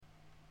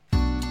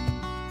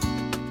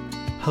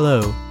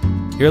Hello,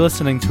 you're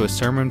listening to a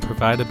sermon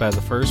provided by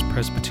the First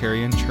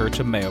Presbyterian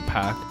Church of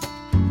Mahopac.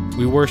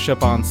 We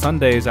worship on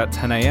Sundays at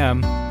 10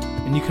 a.m.,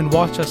 and you can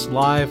watch us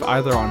live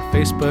either on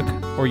Facebook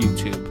or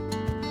YouTube.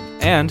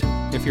 And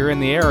if you're in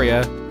the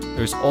area,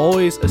 there's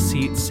always a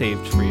seat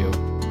saved for you.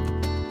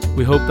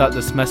 We hope that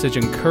this message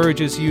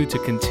encourages you to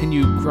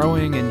continue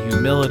growing in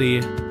humility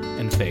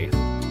and faith.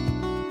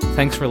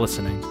 Thanks for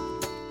listening.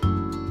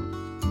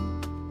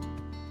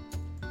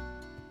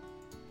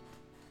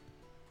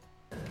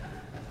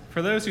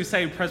 For those who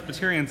say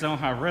Presbyterians don't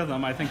have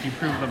rhythm, I think you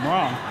proved them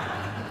wrong.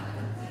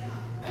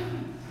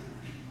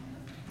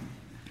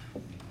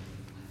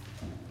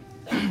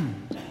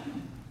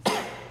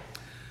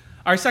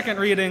 Our second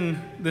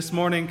reading this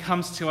morning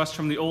comes to us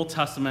from the Old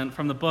Testament,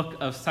 from the book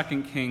of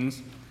 2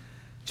 Kings,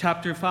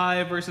 chapter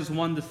 5, verses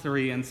 1 to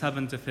 3 and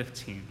 7 to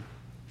 15.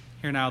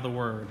 Hear now the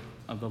word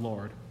of the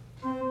Lord.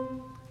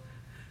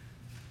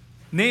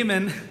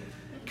 Naaman,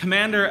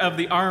 commander of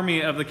the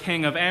army of the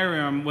king of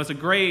Aram, was a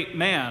great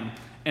man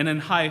and in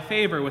high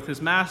favor with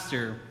his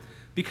master,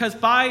 because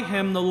by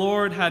him the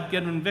Lord had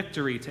given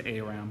victory to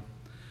Aram.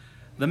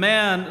 The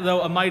man, though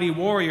a mighty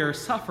warrior,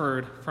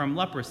 suffered from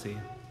leprosy.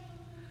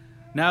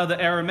 Now the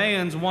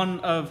Arameans,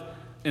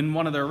 in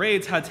one of their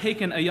raids, had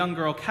taken a young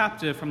girl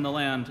captive from the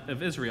land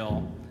of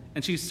Israel,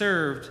 and she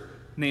served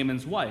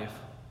Naaman's wife.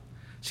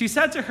 She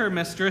said to her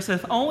mistress,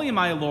 "If only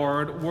my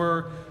lord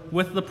were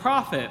with the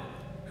prophet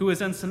who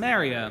is in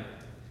Samaria,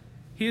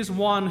 he is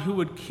one who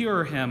would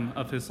cure him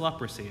of his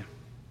leprosy."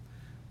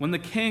 When the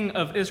king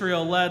of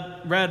Israel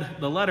read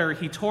the letter,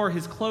 he tore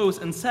his clothes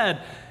and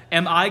said,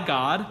 "Am I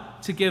God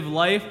to give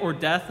life or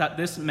death that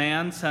this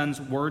man sends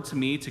word to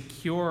me to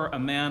cure a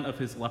man of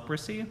his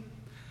leprosy?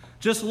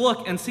 Just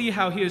look and see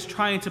how he is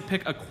trying to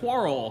pick a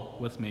quarrel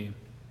with me."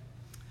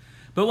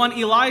 But when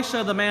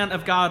Elisha, the man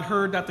of God,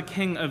 heard that the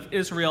king of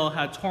Israel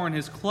had torn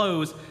his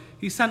clothes,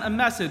 he sent a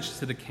message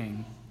to the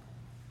king.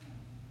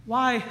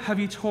 "Why have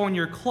you torn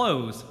your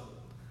clothes?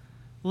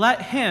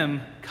 Let him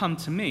come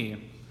to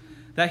me,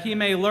 that he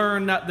may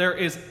learn that there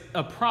is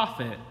a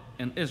prophet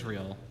in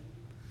Israel."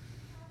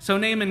 So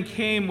Naaman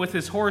came with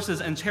his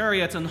horses and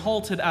chariots and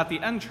halted at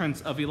the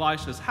entrance of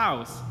Elisha's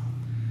house.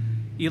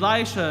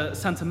 Elisha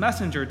sent a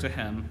messenger to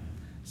him,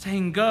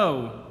 saying,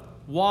 "Go,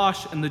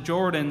 wash in the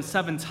Jordan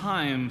 7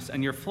 times,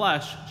 and your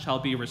flesh shall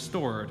be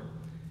restored,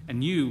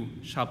 and you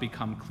shall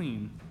become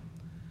clean."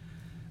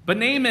 But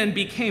Naaman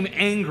became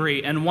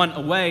angry and went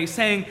away,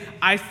 saying,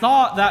 "I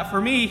thought that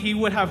for me he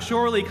would have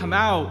surely come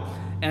out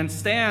and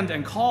stand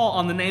and call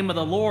on the name of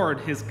the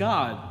Lord his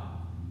God,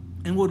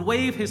 and would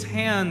wave his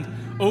hand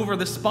over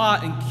the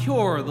spot and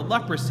cure the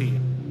leprosy.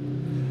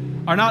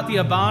 Are not the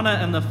Abana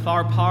and the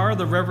Pharpar,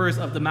 the rivers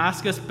of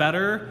Damascus,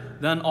 better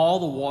than all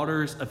the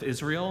waters of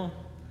Israel?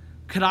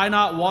 Could I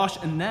not wash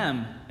in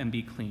them and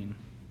be clean?"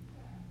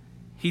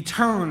 He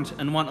turned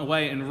and went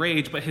away in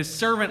rage, but his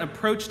servant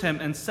approached him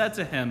and said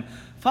to him,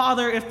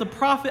 "Father, if the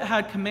prophet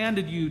had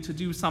commanded you to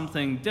do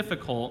something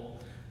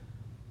difficult,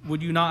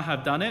 would you not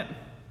have done it?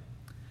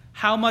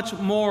 How much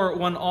more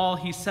when all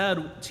he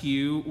said to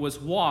you was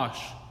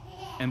wash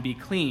and be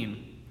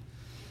clean?"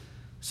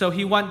 So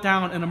he went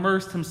down and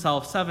immersed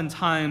himself 7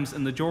 times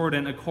in the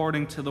Jordan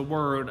according to the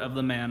word of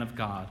the man of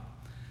God.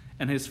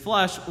 And his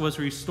flesh was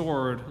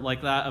restored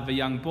like that of a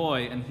young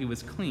boy, and he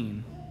was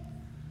clean.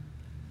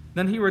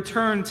 Then he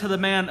returned to the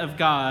man of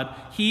God,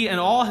 he and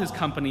all his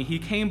company. He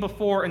came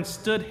before and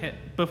stood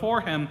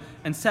before him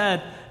and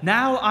said,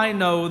 "Now I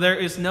know there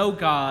is no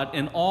God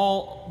in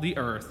all the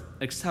earth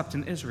except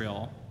in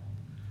Israel.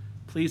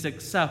 Please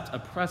accept a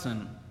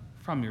present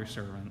from your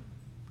servant."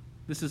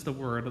 This is the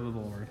word of the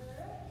Lord.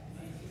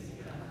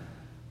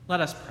 Let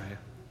us pray.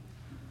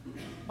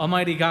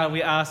 Almighty God,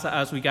 we ask that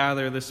as we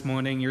gather this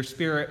morning, your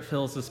Spirit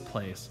fills this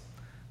place,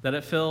 that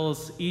it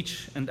fills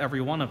each and every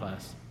one of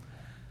us,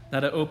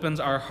 that it opens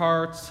our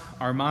hearts,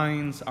 our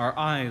minds, our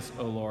eyes,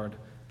 O Lord,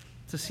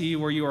 to see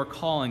where you are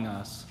calling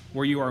us,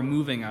 where you are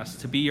moving us,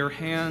 to be your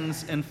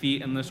hands and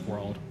feet in this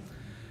world,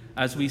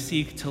 as we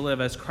seek to live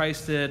as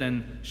Christ did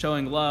and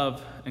showing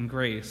love and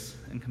grace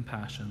and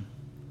compassion.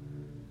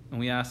 And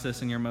we ask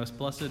this in your most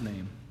blessed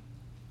name.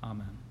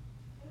 Amen.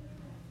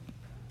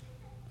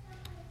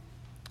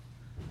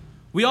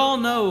 We all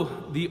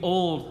know the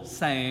old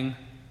saying,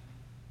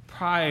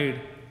 "Pride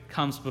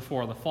comes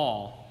before the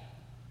fall."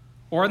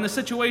 Or in the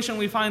situation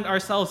we find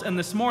ourselves in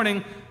this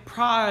morning,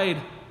 pride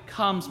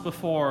comes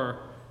before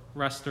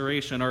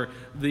restoration, or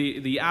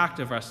the act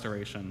of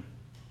restoration,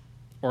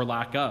 or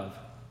lack of.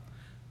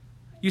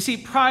 You see,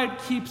 pride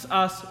keeps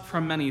us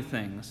from many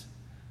things.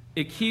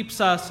 It keeps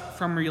us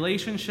from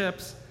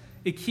relationships,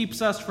 it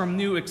keeps us from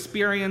new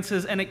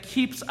experiences, and it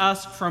keeps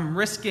us from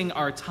risking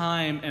our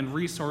time and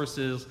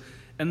resources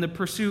in the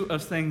pursuit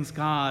of things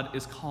God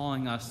is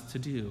calling us to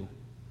do.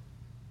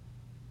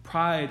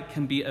 Pride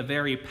can be a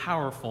very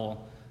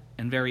powerful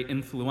and very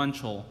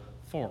influential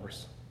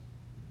force.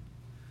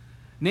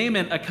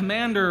 Naaman, a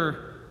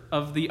commander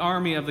of the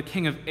army of the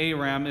king of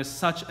Aram, is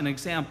such an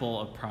example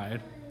of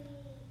pride.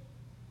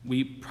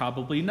 We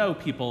probably know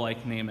people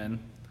like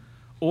Naaman.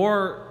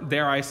 Or,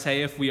 dare I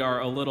say, if we are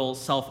a little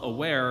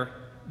self-aware,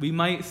 we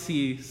might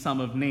see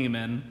some of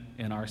Naaman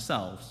in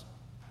ourselves.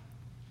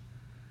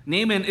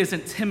 Naaman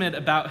isn't timid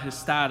about his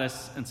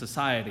status in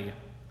society.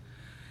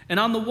 And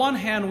on the one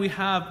hand, we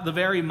have the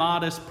very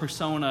modest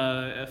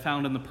persona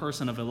found in the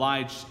person of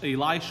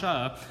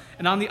Elisha.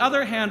 And on the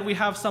other hand, we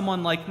have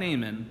someone like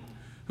Naaman,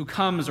 who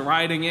comes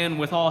riding in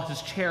with all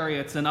his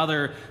chariots and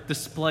other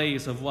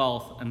displays of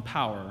wealth and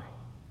power.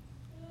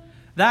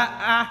 That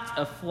act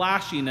of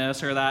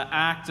flashiness, or that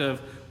act of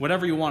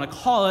whatever you want to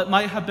call it,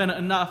 might have been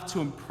enough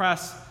to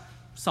impress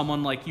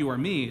someone like you or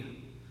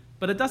me,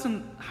 but it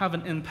doesn't have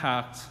an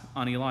impact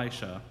on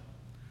Elisha,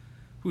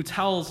 who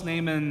tells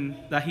Naaman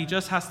that he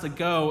just has to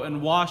go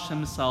and wash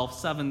himself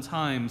 7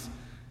 times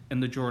in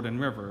the Jordan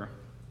River.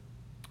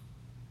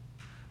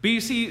 But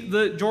you see,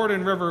 the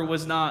Jordan River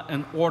was not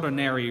an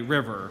ordinary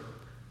river.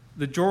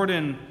 The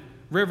Jordan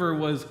River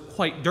was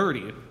quite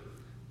dirty,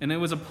 and it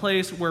was a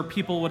place where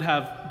people would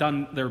have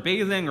done their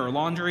bathing or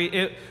laundry.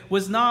 It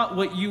was not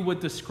what you would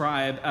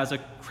describe as a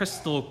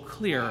crystal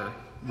clear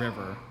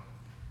river.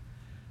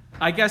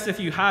 I guess if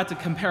you had to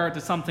compare it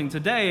to something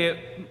today,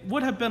 it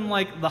would have been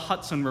like the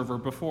Hudson River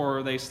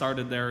before they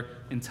started their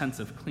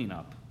intensive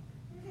cleanup.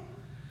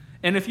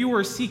 And if you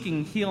were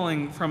seeking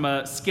healing from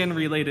a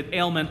skin-related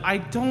ailment, I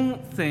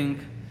don't think,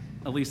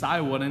 at least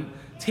I wouldn't,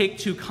 take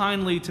too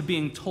kindly to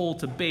being told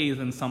to bathe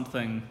in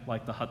something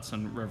like the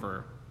Hudson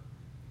River.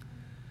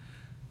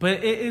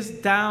 But it is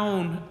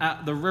down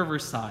at the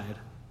riverside.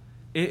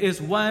 It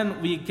is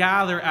when we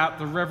gather at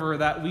the river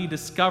that we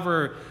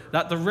discover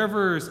that the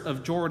rivers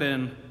of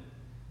Jordan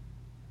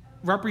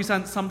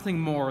represent something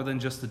more than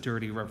just a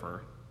dirty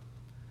river.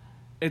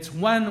 It's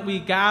when we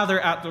gather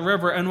at the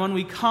river and when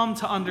we come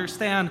to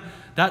understand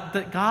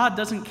that God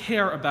doesn't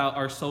care about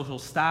our social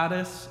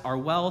status, our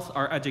wealth,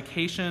 our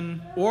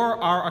education, or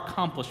our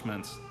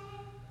accomplishments.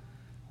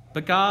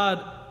 But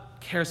God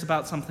cares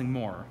about something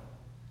more.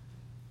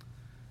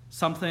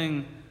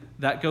 Something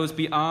that goes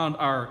beyond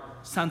our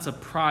sense of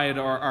pride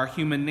or our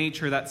human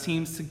nature that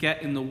seems to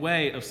get in the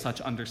way of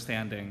such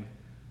understanding.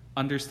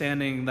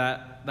 Understanding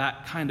that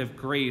that kind of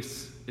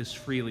grace is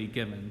freely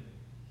given.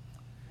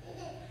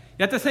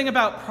 Yet the thing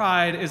about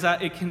pride is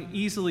that it can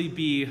easily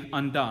be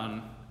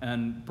undone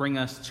and bring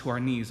us to our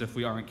knees if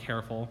we aren't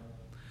careful.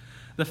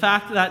 The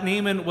fact that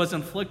Naaman was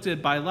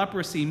inflicted by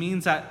leprosy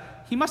means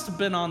that he must have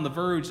been on the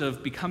verge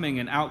of becoming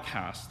an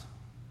outcast.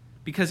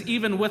 Because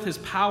even with his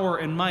power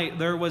and might,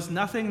 there was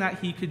nothing that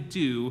he could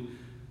do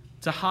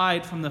to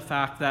hide from the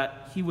fact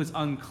that he was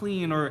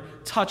unclean or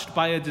touched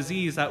by a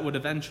disease that would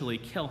eventually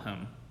kill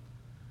him.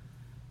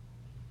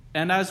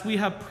 And as we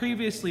have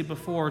previously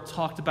before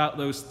talked about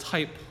those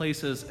tight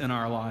places in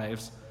our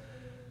lives,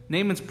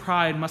 Naaman's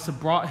pride must have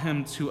brought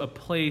him to a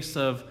place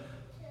of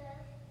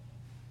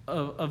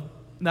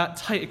that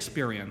tight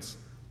experience,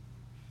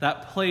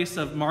 that place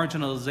of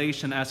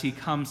marginalization as he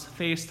comes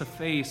face to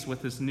face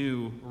with his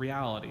new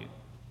reality.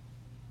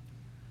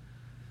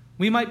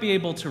 We might be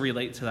able to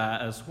relate to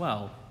that as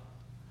well.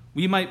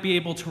 We might be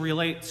able to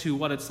relate to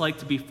what it's like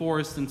to be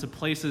forced into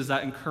places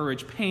that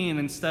encourage pain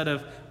instead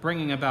of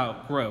bringing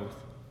about growth.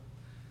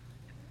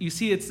 You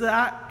see, it's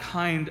that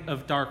kind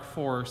of dark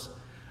force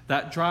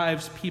that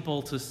drives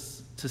people to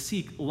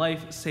seek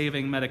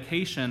life-saving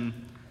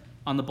medication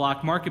on the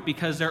black market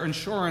because their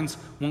insurance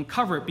won't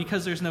cover it,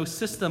 because there's no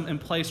system in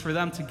place for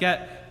them to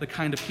get the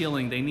kind of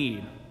healing they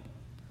need.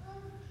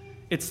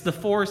 It's the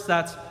force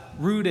that's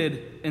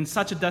rooted in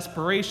such a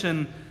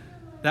desperation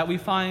that we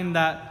find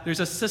that there's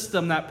a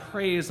system that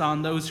preys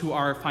on those who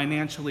are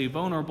financially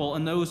vulnerable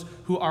and those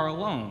who are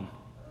alone.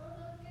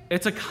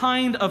 It's a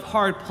kind of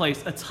hard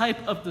place, a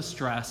type of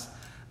distress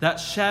that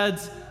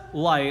sheds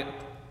light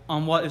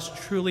on what is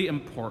truly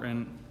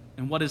important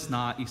and what is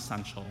not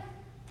essential.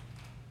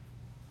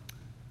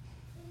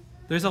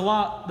 There's a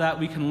lot that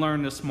we can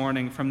learn this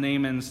morning from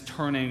Naaman's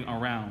turning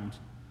around.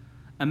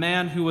 A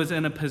man who was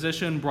in a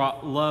position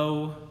brought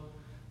low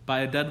by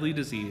a deadly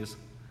disease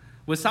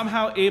was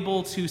somehow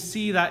able to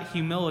see that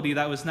humility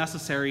that was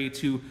necessary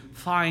to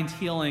find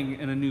healing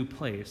in a new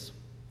place.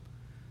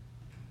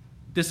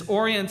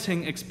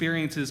 Disorienting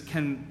experiences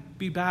can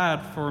be bad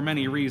for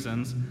many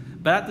reasons,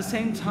 but at the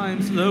same time,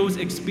 those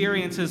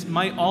experiences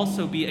might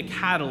also be a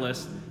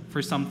catalyst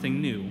for something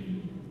new.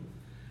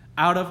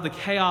 Out of the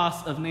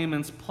chaos of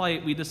Naaman's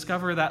plight, we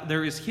discover that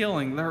there is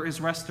healing, there is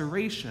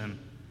restoration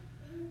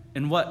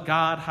in what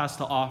God has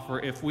to offer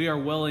if we are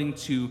willing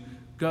to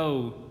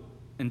go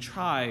and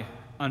try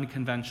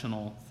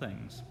unconventional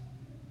things.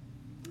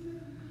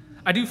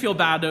 I do feel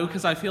bad, though,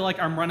 because I feel like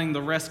I'm running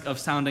the risk of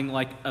sounding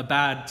like a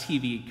bad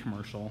TV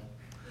commercial.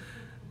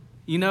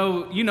 You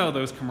know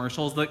those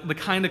commercials, the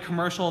kind of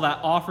commercial that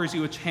offers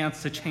you a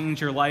chance to change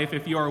your life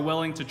if you are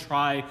willing to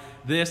try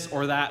this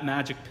or that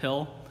magic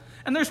pill.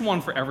 And there's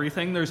one for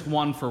everything. There's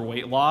one for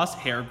weight loss,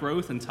 hair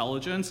growth,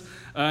 intelligence,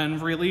 and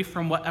relief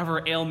from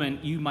whatever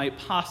ailment you might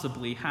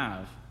possibly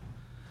have.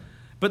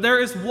 But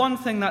there is one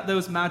thing that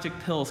those magic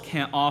pills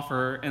can't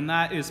offer, and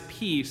that is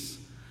peace.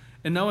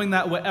 And knowing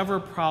that whatever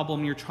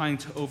problem you're trying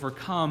to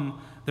overcome,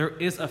 there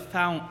is a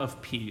fount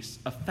of peace,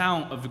 a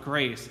fount of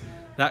grace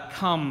that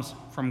comes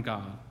from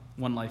God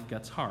when life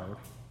gets hard.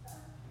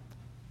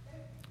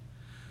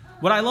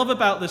 What I love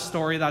about this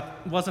story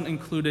that wasn't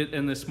included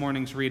in this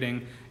morning's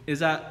reading is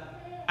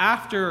that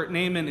after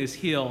Naaman is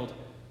healed,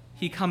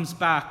 he comes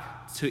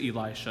back to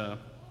Elisha.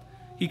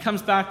 He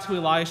comes back to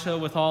Elisha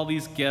with all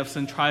these gifts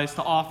and tries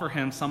to offer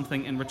him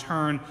something in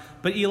return,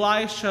 but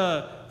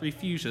Elisha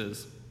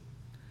refuses.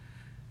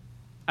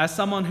 As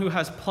someone who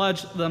has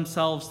pledged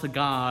themselves to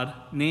God,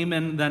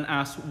 Naaman then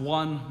asks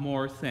one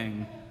more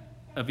thing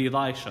of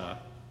Elisha.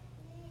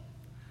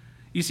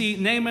 You see,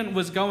 Naaman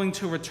was going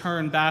to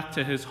return back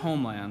to his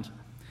homeland.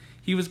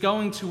 He was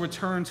going to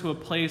return to a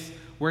place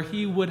where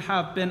he would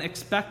have been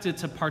expected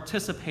to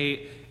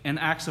participate in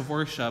acts of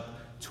worship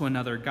to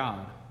another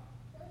god.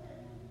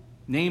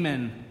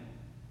 Naaman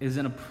is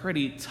in a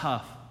pretty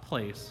tough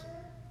place.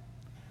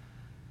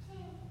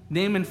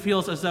 Naaman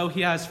feels as though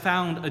he has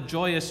found a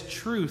joyous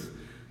truth,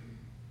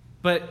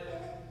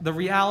 but the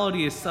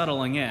reality is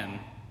settling in.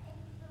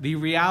 The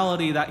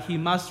reality that he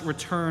must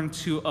return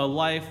to a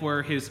life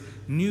where his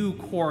new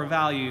core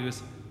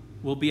values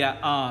will be at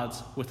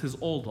odds with his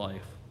old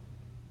life.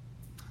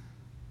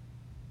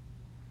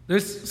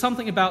 There's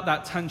something about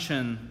that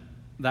tension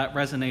that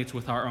resonates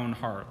with our own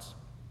hearts.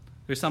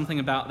 There's something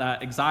about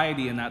that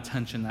anxiety and that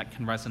tension that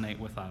can resonate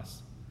with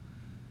us.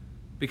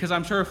 Because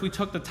I'm sure if we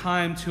took the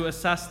time to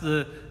assess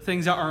the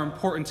things that are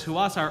important to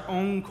us, our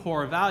own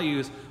core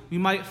values, we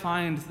might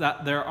find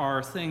that there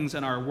are things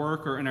in our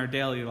work or in our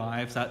daily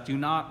lives that do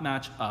not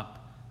match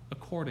up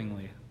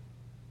accordingly.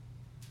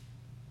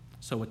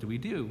 So what do we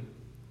do?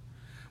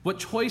 What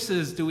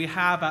choices do we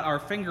have at our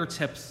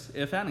fingertips,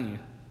 if any?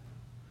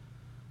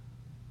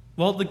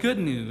 Well, the good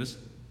news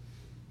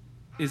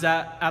is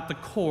that at the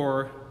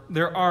core,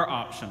 there are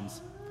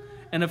options.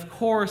 And of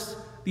course,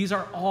 these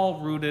are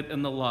all rooted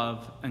in the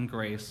love and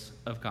grace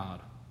of God.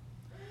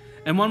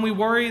 And when we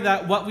worry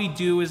that what we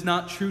do is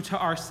not true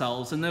to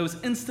ourselves, in those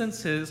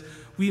instances,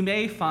 we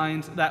may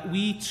find that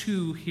we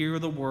too hear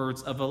the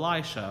words of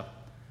Elisha,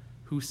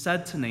 who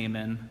said to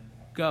Naaman,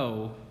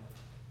 "Go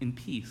in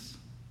peace."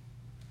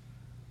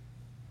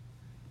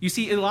 You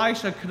see,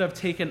 Elisha could have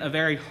taken a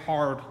very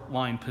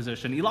hard-line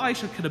position.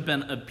 Elisha could have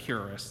been a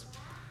purist.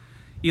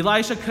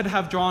 Elisha could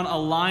have drawn a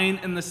line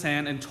in the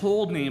sand and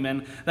told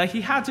Naaman that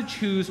he had to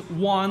choose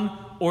one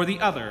or the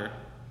other.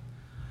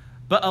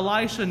 But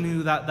Elisha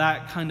knew that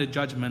that kind of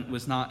judgment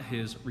was not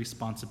his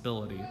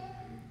responsibility.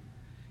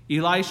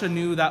 Elisha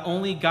knew that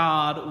only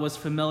God was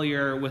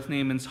familiar with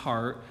Naaman's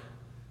heart,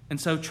 and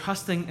so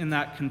trusting in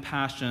that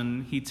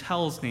compassion, he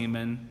tells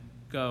Naaman,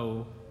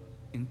 "Go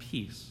in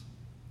peace."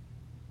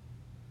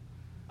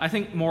 I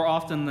think more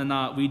often than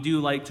not, we do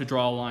like to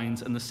draw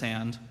lines in the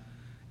sand,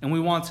 and we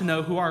want to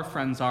know who our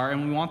friends are,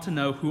 and we want to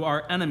know who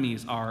our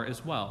enemies are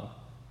as well.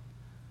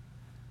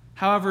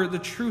 However, the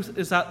truth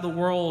is that the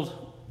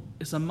world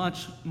is a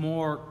much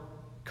more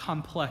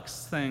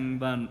complex thing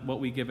than what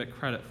we give it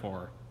credit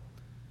for,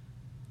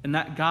 and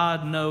that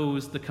God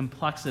knows the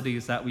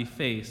complexities that we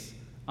face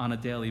on a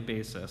daily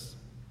basis.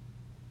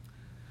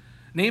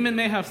 Naaman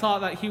may have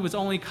thought that he was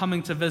only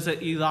coming to visit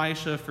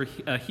Elisha for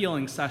a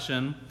healing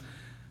session,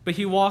 but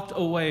he walked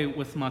away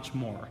with much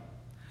more.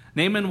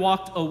 Naaman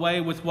walked away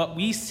with what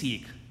we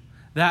seek,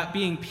 that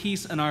being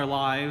peace in our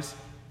lives,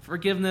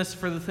 forgiveness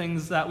for the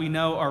things that we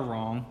know are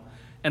wrong,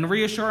 and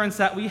reassurance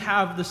that we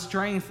have the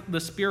strength,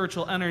 the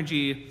spiritual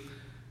energy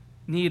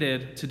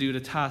needed to do the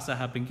tasks that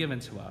have been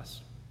given to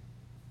us.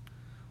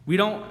 We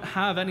don't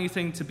have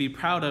anything to be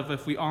proud of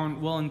if we aren't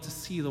willing to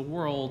see the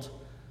world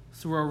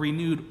through a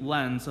renewed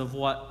lens of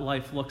what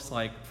life looks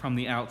like from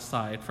the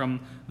outside, from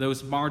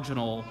those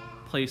marginal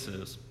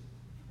places.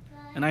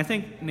 And I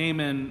think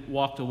Naaman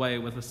walked away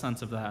with a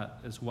sense of that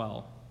as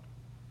well.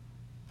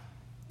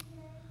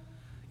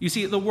 You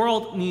see, the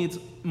world needs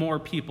more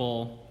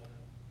people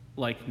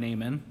like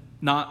Naaman,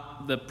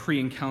 not the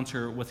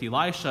pre-encounter with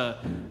Elisha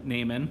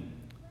Naaman,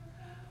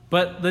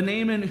 but the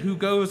Naaman who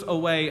goes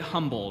away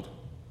humbled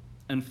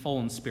and full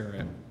in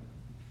spirit.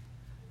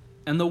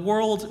 And the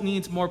world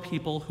needs more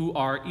people who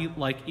are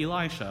like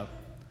Elisha,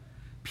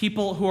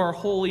 people who are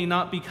holy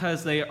not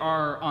because they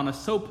are on a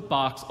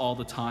soapbox all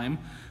the time,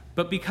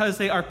 but because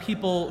they are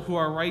people who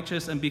are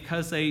righteous and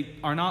because they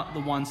are not the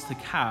ones to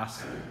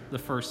cast the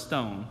first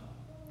stone.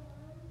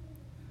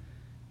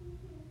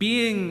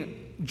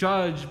 Being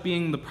judge,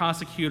 being the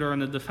prosecutor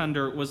and the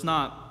defender was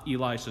not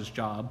Elisha's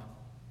job.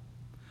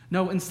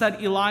 No,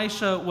 instead,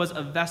 Elisha was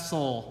a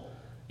vessel.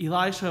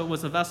 Elisha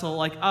was a vessel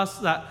like us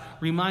that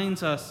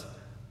reminds us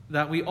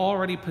that we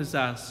already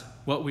possess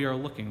what we are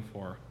looking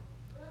for,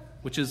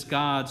 which is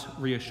God's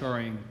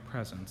reassuring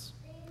presence.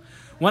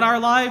 When our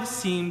lives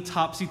seem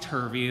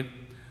topsy-turvy,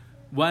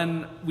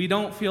 when we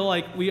don't feel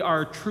like we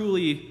are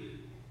truly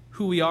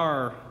who we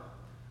are,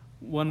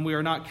 when we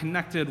are not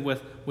connected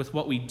with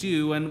what we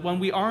do, and when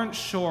we aren't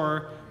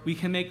sure we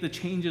can make the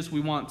changes we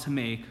want to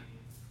make,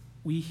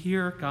 we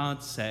hear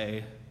God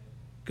say,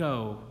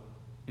 "Go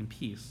in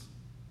peace."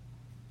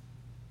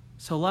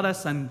 So let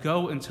us then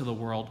go into the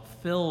world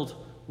filled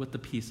with the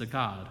peace of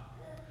God.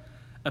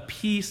 a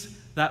peace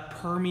that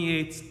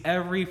permeates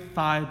every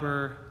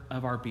fiber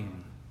of our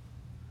being,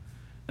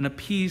 and a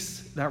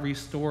peace that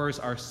restores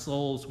our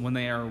souls when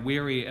they are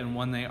weary and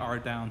when they are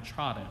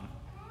downtrodden.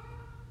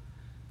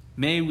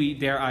 May we,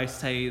 dare I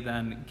say,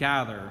 then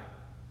gather.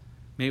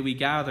 May we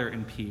gather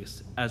in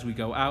peace as we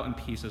go out in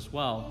peace as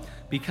well,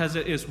 because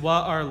it is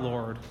what our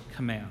Lord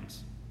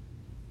commands.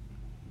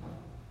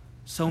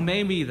 So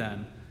may we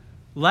then,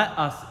 let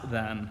us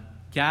then,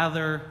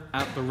 gather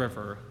at the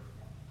river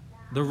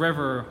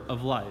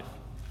of life.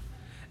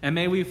 And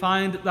may we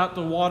find that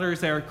the waters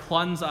there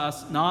cleanse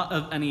us not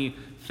of any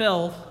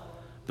filth,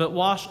 but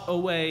wash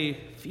away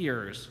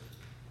fears,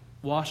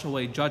 wash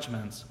away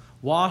judgments,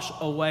 wash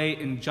away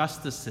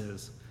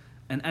injustices,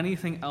 and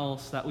anything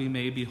else that we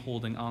may be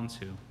holding on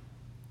to.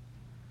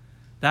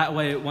 That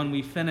way, when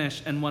we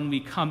finish and when we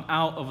come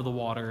out of the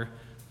water,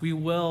 we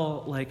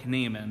will, like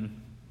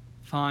Naaman,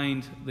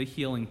 find the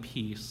healing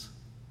peace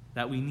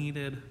that we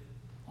needed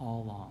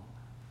all along.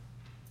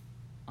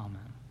 Amen.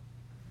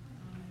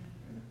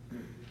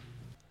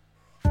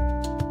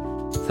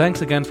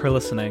 Thanks again for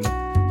listening,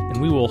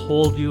 and we will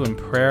hold you in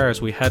prayer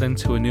as we head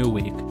into a new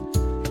week.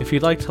 If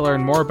you'd like to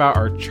learn more about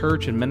our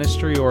church and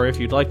ministry, or if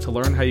you'd like to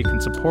learn how you can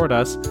support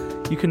us,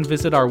 you can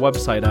visit our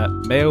website at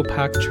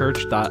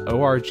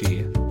mayopacchurch.org.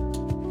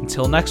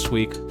 Until next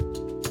week,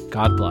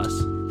 God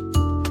bless.